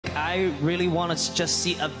I really want to just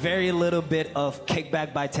see a very little bit of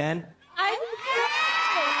Kickback by 10.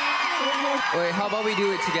 Wait, how about we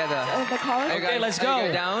do it together? Okay, let's go.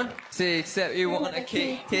 Go down. 6, 7, you wanna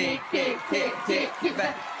kick back. Kick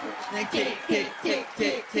back.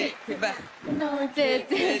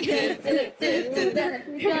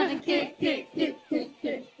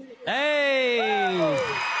 Hey!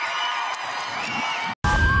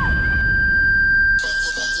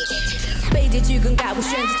 被结局更改，我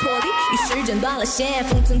选择脱离，于是斩断了线，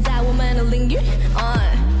封存在我们的领域。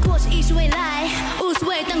过去已是未来，无所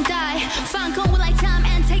谓等待，放空我 like time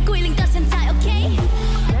and take 归零到现在 ，OK？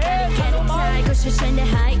 看得太过深深的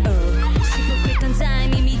海鸥，是否会躺在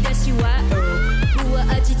秘密的戏外？不我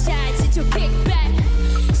而起chạy，祈求 kickback，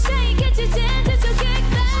 下一个节点就叫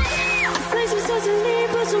kickback。随时手指里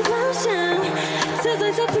不同方向，自在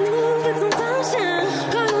在屏幕不同方向，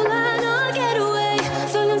快乐来 no get away，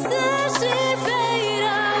 放任思绪 fade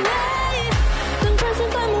away。当快速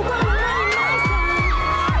弹幕光芒让你埋藏，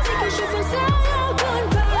这个是分散又滚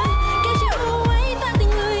烫，感谢无谓大定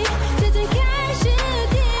律，渐渐开始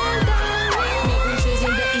颠倒。命运时间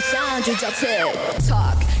的意象就叫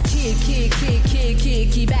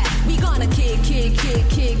TikTok。Kick back. We gonna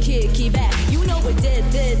kick back. You know we did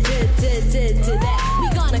that. We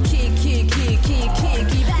gonna kick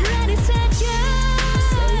back. Ready, set, go.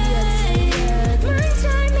 My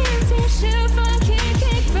time is here for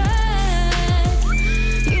kick back.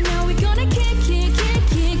 You know we gonna kick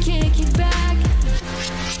back.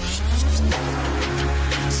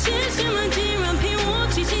 是什么竟然骗我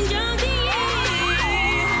起心动念？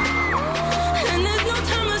 And there's no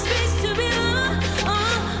time or space to be lost.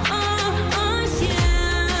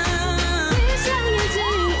 闭上眼睛，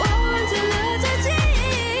我完成了自己，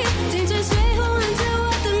听着水呼喊着我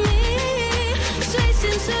的名，随心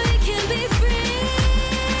所欲 can be free。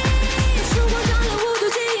曙光上了无度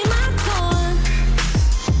记忆马桶。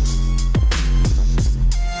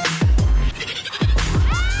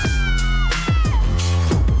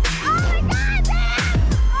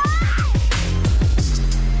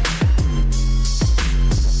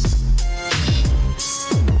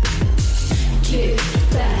Kick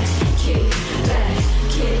back.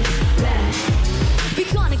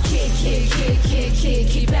 We gonna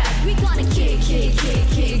kick back. We gonna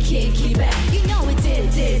kick back. You know we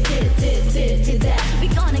did that. We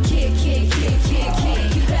gonna kick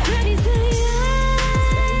back. Ready, say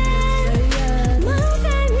yeah. 梦在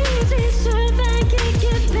你最释放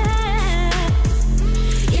kick back.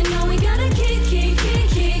 You know we gonna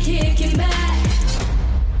kick back.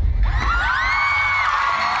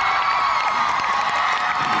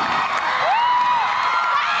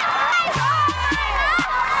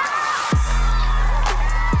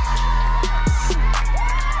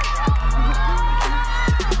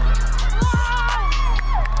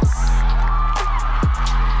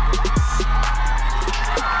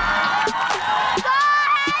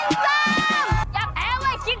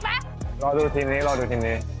 รอดูที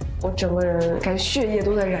นี้ 我整个人感觉血液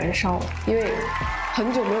都在燃烧，因为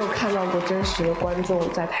很久没有看到过真实的观众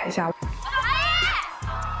在台下。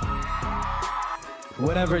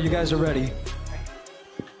 Whenever you guys are ready.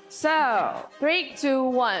 So 3, 2,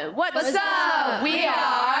 1. What's up? We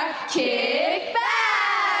are KickBack.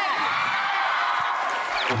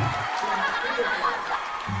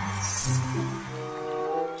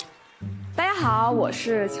 大家好，我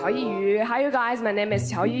是qiaoyiyu. Hi you guys, my name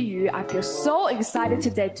is qiaoyiyu. I feel so excited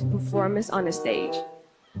today to perform this on the stage.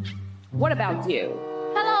 What about you?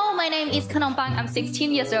 Hello, my name is Kanompang. I'm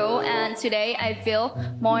 16 years old, and today I feel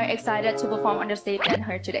more excited to perform on the stage than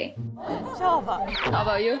her today. How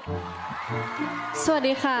about you? สวัส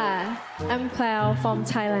ดีค่ะ I'm praew from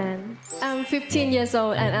Thailand. I'm 15 years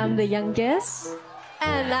old and I'm the youngest.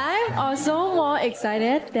 And I'm also more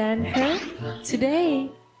excited than her today.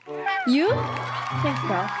 You? Thanks,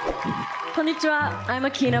 bro. Konnichiwa, I'm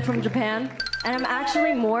Akina from Japan. And I'm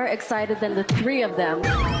actually more excited than the three of them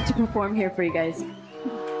to perform here for you guys.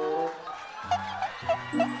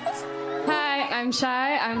 Hi, I'm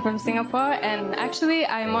Shai. I'm from Singapore, and actually,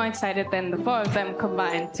 I'm more excited than the four of them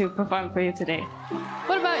combined to perform for you today.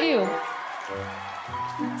 What about you?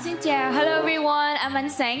 Xin chào, hello everyone. I'm Anh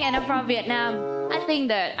Sang and I'm from Vietnam. I think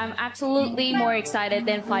that I'm absolutely more excited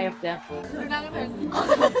than five of them.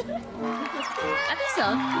 I think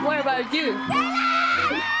so. What about you?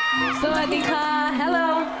 Sawadika,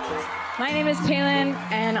 hello. My name is Kaylen,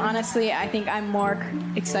 and honestly, I think I'm more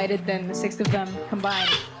excited than the six of them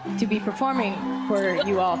combined to be performing for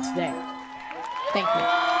you all today. Thank you.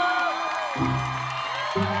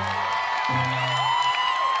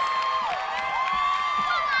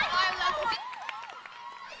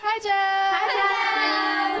 Hi, Jen. Hi,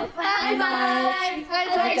 Jen. High five. Hi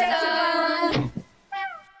Jackson.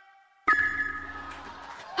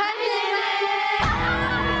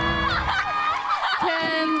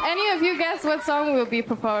 Can any of you guess what song we'll be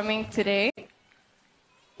performing today?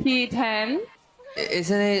 P10.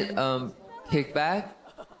 Isn't it kickback?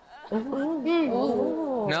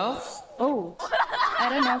 No? Oh, I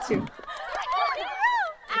don't know too.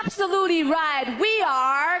 Absolutely right. We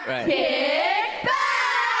are Right. KickBack.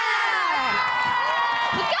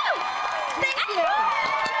 Let's go. Thank you.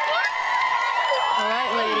 All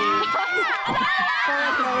right, ladies. Forward.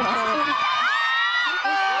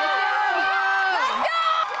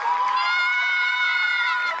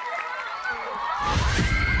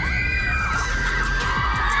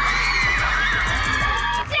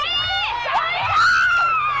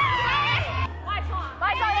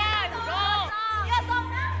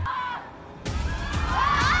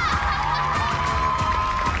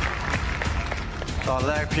 ตอน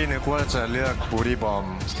แรกพี่นึกว่าจะเลือกบูดี้บอม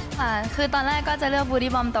ค่ะคือตอนแรกก็จะเลือกบู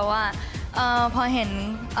ดี้บอมแต่ว่าพอเห็น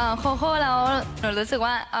โคโค่แล้วหนูรู้สึก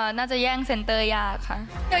ว่าน่าจะแย่งเซนเตอร์ยากค่ะ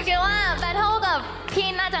หนูคิดว่าแบทเทิลกับพี่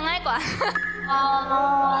น่าจะง่ายกว่า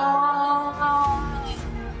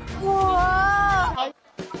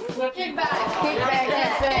Kickback.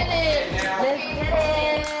 Let's get it. Let's get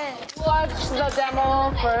it. Watch the demo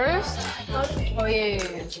first. Oh yeah.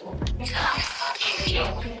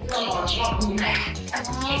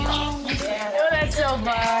 Oh, that's so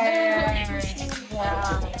fire. Yeah.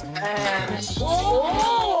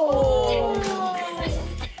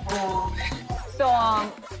 So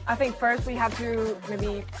I think first we have to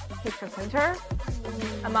maybe pick the center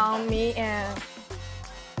among me and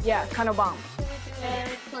kanompang.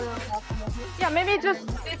 Yeah, maybe just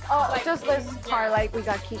this part, like we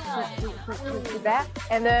got keep that,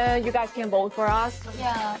 and then you guys can vote for us.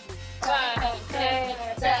 Yeah. 5,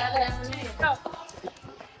 6, 7, 8, go.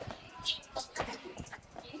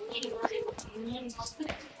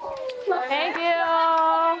 Thank you.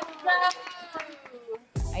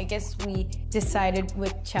 I guess we decided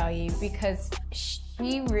with qiaoyiyu because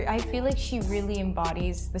I feel like she really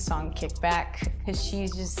embodies the song Kickback because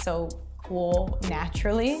she's just so cool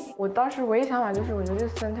naturally. 我当时唯一想法就是我觉得这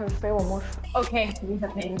center 非我莫属。 Okay,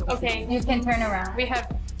 okay, you can turn around. We have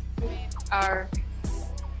our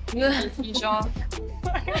Okay, 3, 2,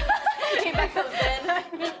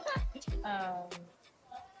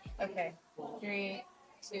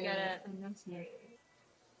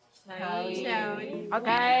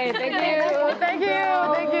 Okay, thank you, thank you,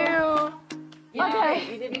 thank you. Okay.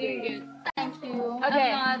 You did good. Thank you. Okay.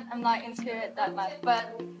 I'm not into it that much, but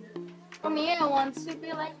for me, I want to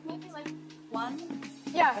be like maybe like 1.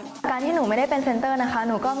 Yeah. การที่หนูไม่ได้เป็นเซนเตอร์นะคะ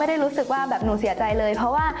หนูก็ไม่ได้รู้สึกว่าแบบหนูเสียใจเลยเพรา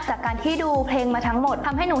ะว่าจากการที่ดูเพลงมาทั้งหมดท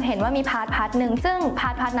ำให้หนูเห็นว่ามีพาร์ทหนึ่งซึ่งพา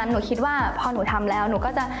ร์ทนั้นหนูคิดว่าพอหนูทำแล้วหนูก็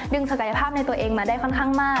จะดึงศักยภาพในตัวเองมาได้ค่อนข้าง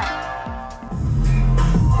มาก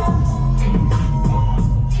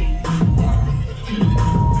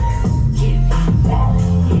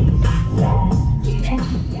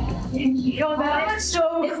Yo, that's so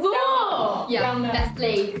cool. Yeah, that's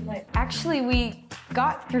late. Actually, we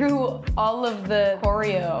got through all of the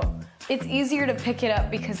choreo. It's easier to pick it up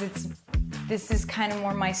because this is kind of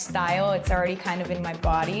more my style. It's already kind of in my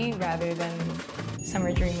body rather than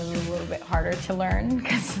Summer Dream was a little bit harder to learn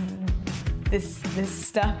because this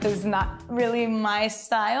stuff is not really my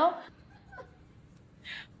style.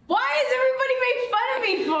 Why does everybody make fun of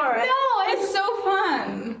me for it? No, it's so fun.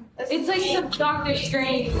 It's like some Doctor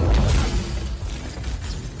Strange.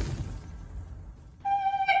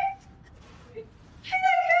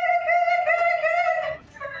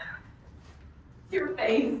 Your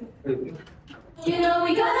face. You know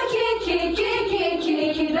we gotta kick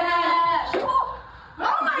back.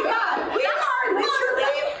 Oh my God, we are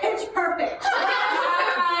literally pitch perfect.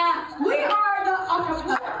 We are the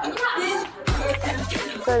acapella.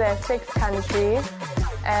 So there's 6 countries,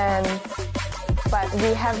 but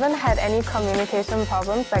we haven't had any communication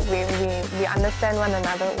problems. Like we understand one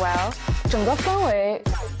another well. 整个氛围，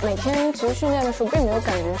每天其实训练的时候并没有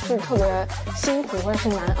感觉是特别辛苦或者是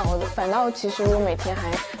难熬的，反倒其实我每天还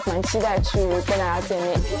蛮期待去跟大家见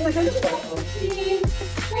面。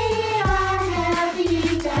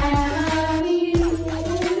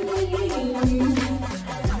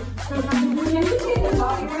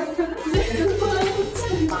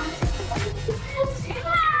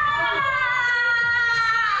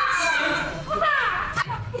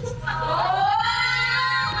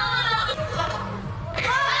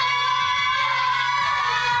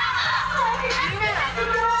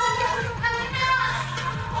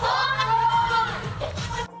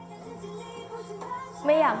ไ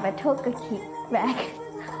ม่อยากแบทเทิลกับคิกแบ็ค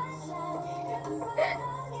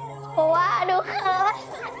เพราะว่าดูค่ะ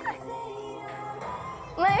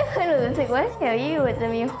ไม่เคยรู้สึกว่าเฉียวยี่อยู่จะ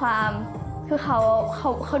มีความคือเข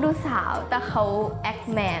าดูสาวแต่เขาแอค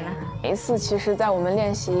แมนนะคะ每一次其实在我们练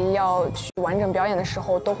习要去完整表演的时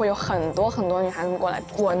候都会有很多女孩子过来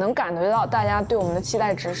我能感觉到大家对我们的期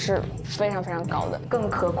待值是非常高的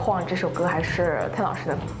更何况这首歌还是 Ten 老师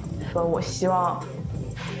的所以我希望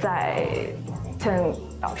在 Ten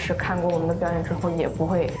老师看过我们的表演之后也不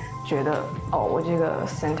会觉得哦我这个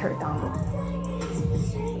center down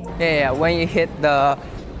Yeah, when you hit the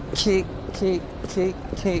kick,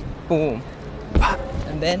 boom, pop,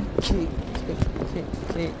 and then kick,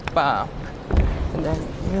 bam,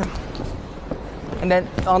 and then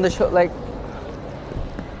on the shoulder, like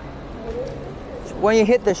when you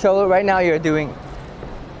hit the shoulder. Right now, you're doing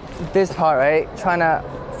this part, right? Trying to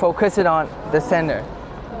focus it on the center.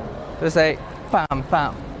 Just like bam,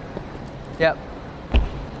 bam. Yep.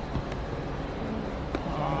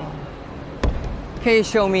 Can you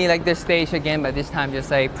show me like the stage again, but this time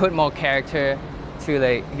just like put more character to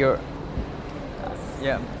like your,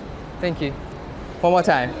 yeah. Thank you. One more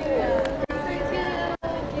time.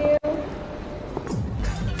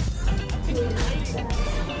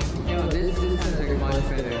 You know, this is like much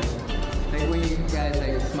better. Like when you guys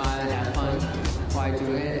like smile and have fun while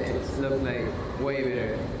doing it, it looks like way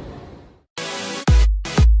better.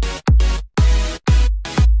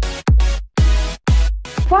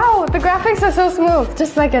 Wow, the graphics are so smooth,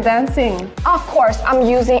 just like you're dancing. Of course, I'm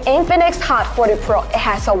using Infinix Hot 40 Pro. It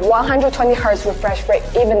has a 120 Hz refresh rate.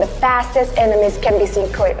 Even the fastest enemies can be seen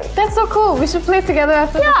clearly. That's so cool. We should play together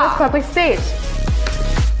after the first public stage.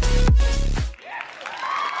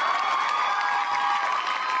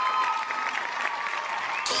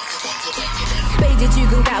 被结局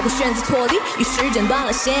更改，我选择脱离，与时间断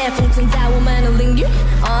了线，封存在我们的领域。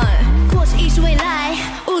过去已是未来，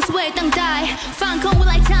无所谓等待，放空未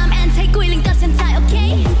来 time and take 归零到现在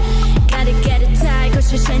 ，OK。Gotta get it tight，可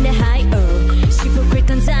是现在还是否会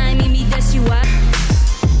等待秘密的希望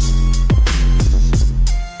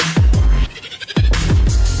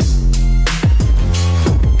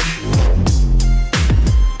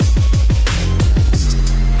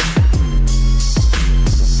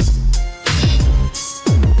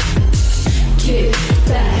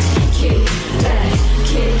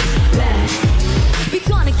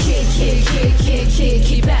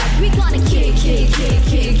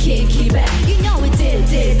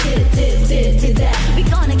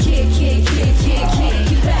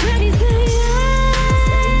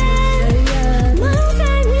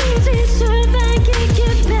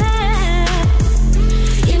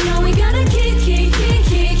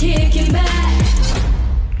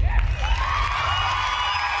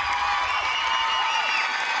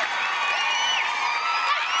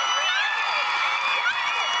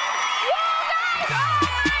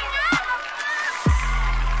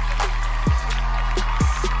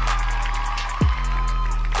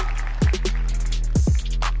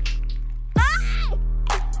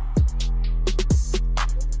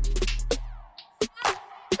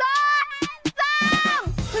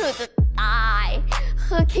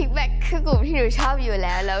？KickBack คือกลุ่มที่หนูชอบอยู่แ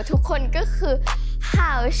ล้วทุกคนก็คือข่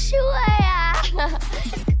าวช่วยอ่ะ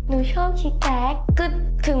หนูชอบ KickBack คือ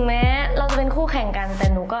ถึงแม้เราจะเป็นคู่แข่งกันแต่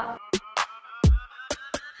หนูก็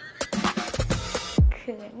เ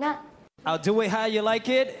ขินน่ะ I'll do it how you like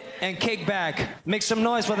it and KickBack. Make some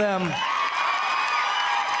noise for them.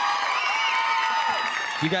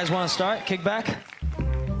 You guys want to start? KickBack?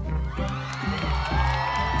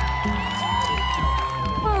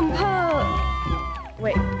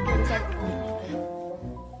 Wait, one second.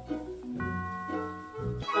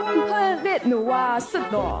 เพื่อนเรียกหนูว่าสุด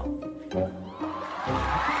หล่อ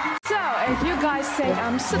So if you guys think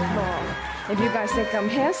I'm สุดหล่อ if you guys think I'm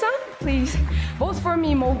handsome, please vote for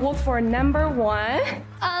me. Vote for number 1.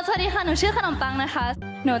 สวัสดีค่ะหนูชื่อขนมปังนะคะ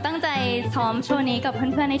หนูตั้งใจซ้อมโชว์นี้กับเ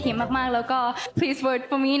พื่อนๆในทีมมากๆแล้วก็ please vote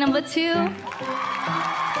for me number 2.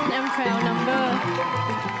 I'm praew number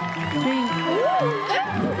 3.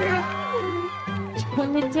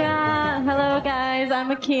 Konnichiwa. Hello guys, I'm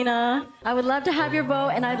Akina. I would love to have your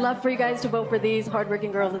vote and I'd love for you guys to vote for these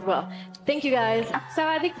hardworking girls as well. Thank you guys. ส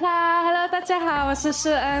วัสดีค่ะ Hello 大家好我是世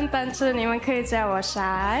恩但是你们可以叫我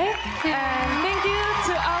Shy and thank you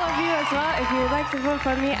to all of you as well if you would like to vote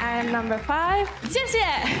for me I am number 5谢谢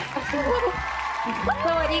ส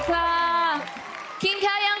วัสดีค่ะกิน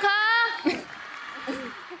ข้าวยังคะ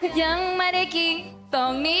ยังไม่ได้กินตร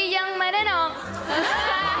งนี้ยังไม่ได้นอน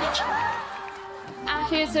I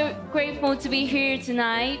feel so grateful to be here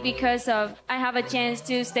tonight because of I have a chance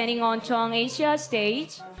to standing on chuangasia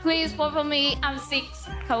stage. Please vote for me. I'm 6.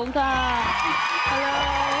 ขอบคุณค่ะ Hello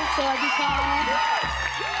สวัสดีค่ะ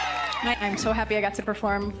I'm so happy I got to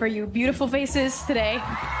perform for you beautiful faces today.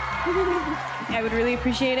 I would really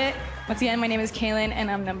appreciate it. Once again, my name is Kaylen and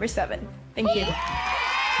I'm number 7. Thank you.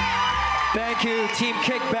 Thank you, Team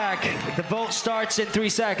Kickback. The vote starts in 3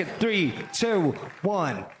 seconds. 3, 2,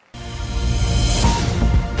 1.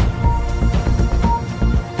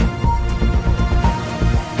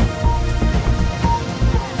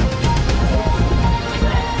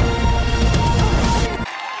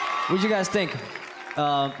 What do you guys think?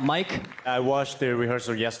 Mike? I watched the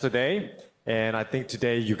rehearsal yesterday, and I think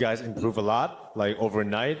today you guys improved a lot, like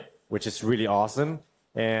overnight, which is really awesome.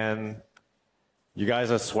 And you guys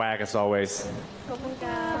are swag as always.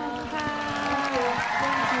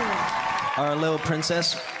 Our little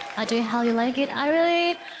princess. Do how you like it. I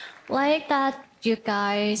really like that you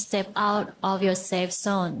guys step out of your safe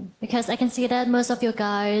zone, because I can see that most of you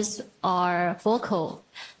guys are vocal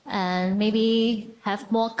and maybe have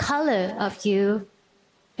more color of you.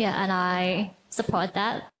 Yeah, and I support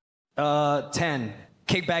that. 10.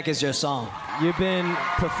 Kickback is your song. You've been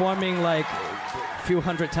performing like a few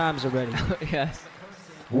hundred times already. Yes.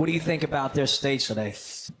 What do you think about their stage today?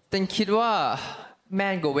 เต้นคิดว่าแม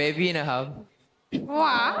นกว่าเววี่นะครับ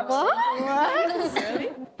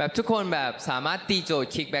แบบทุกคนแบบสามารถตีโจท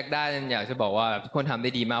ย์คิกแบ็กได้อยากจะบอกว่าทุกคนทำได้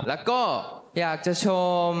ดีมากแล้วก็อยากจะช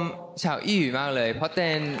มชาวอี้อยู่มากเลยเพ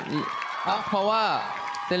ราะว่า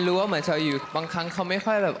เต้นรู้ว่าเหมือนชาวอี้บางครั้งเขาไม่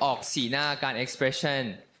ค่อยแบบออกสีหน้าการ expression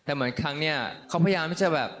แต่เหมือนครั้งเนี้ยเขาพยายามที่จะ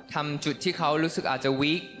แบบทำจุดที่เขารู้สึกอาจจะ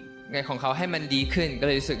weak ในของเขาให้มันดีขึ้นก็เ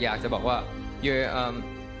ลยรู้สึกอยากจะบอกว่า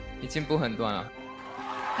你进步很多了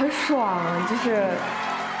很爽就是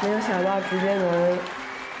没有想到直接能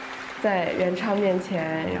在原唱面前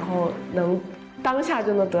然后能当下就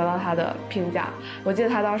能得到他的评价我记得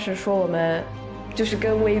他当时说我们就是跟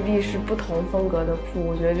wayv是不同风格的酷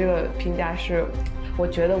我觉得这个评价是我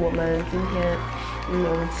觉得我们今天我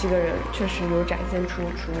们7个人确实有展现出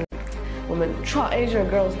我们chuangasia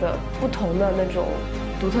girls 的不同的那种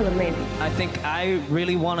独特的魅力 I think I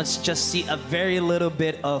really want to just see a very little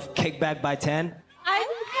bit of Kickback by 10.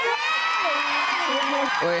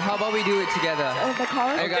 Wait, how about we do it together?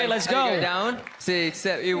 Okay, let's go. Go down. 6,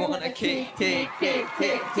 7, you wanna kick back.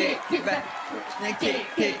 Kick back.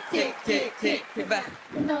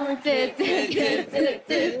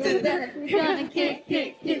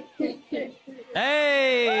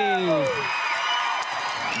 Hey!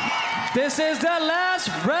 This is the last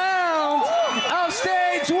round of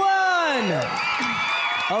stage 1.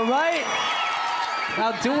 All right?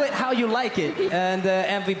 Now do it how you like it. And the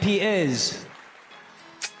MVP is...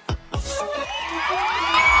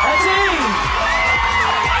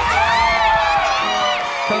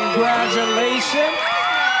 Congratulations.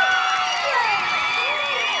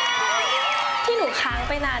 ที่หนูค้างไ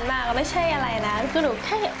ปนานมากไม่ใช่อะไรนะคือหนูแ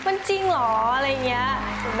ค่มันจริงหรออะไรเงี้ย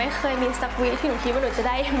หนูไม่เคยมีสักวิที่หนูคิดว่าหนูจะไ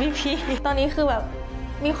ด้ MVP ตอนนี้คือแบบ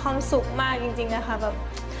มีความสุขมากจริงๆนะคะแบบ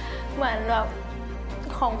เหมือนแบบ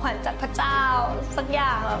ของขวัญจากพระเจ้าสักอย่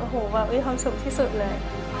างแบบโอ้โหแบบมีความสุขที่สุดเลย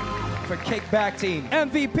For Kickback team,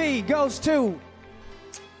 MVP goes to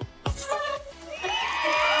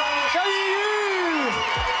qiaoyiyu.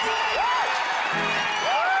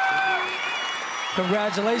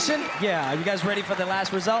 Congratulations. Yeah, are you guys ready for the last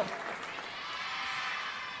result?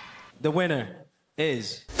 The winner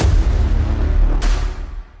is...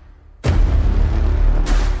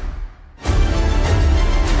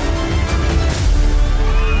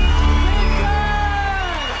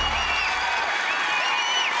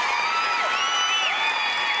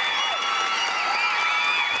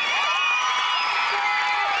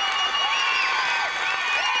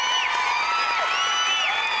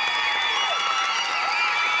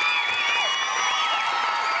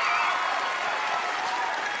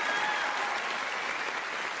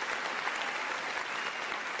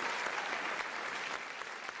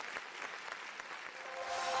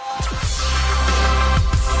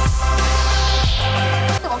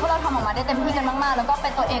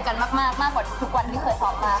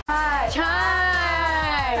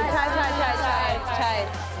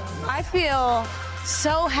 I feel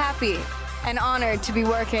so happy and honored to be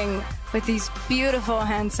working with these beautiful,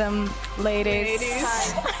 handsome ladies.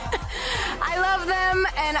 I love them,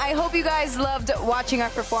 and I hope you guys loved watching our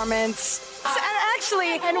performance. And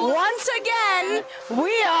actually, once again,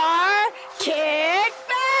 we are Kick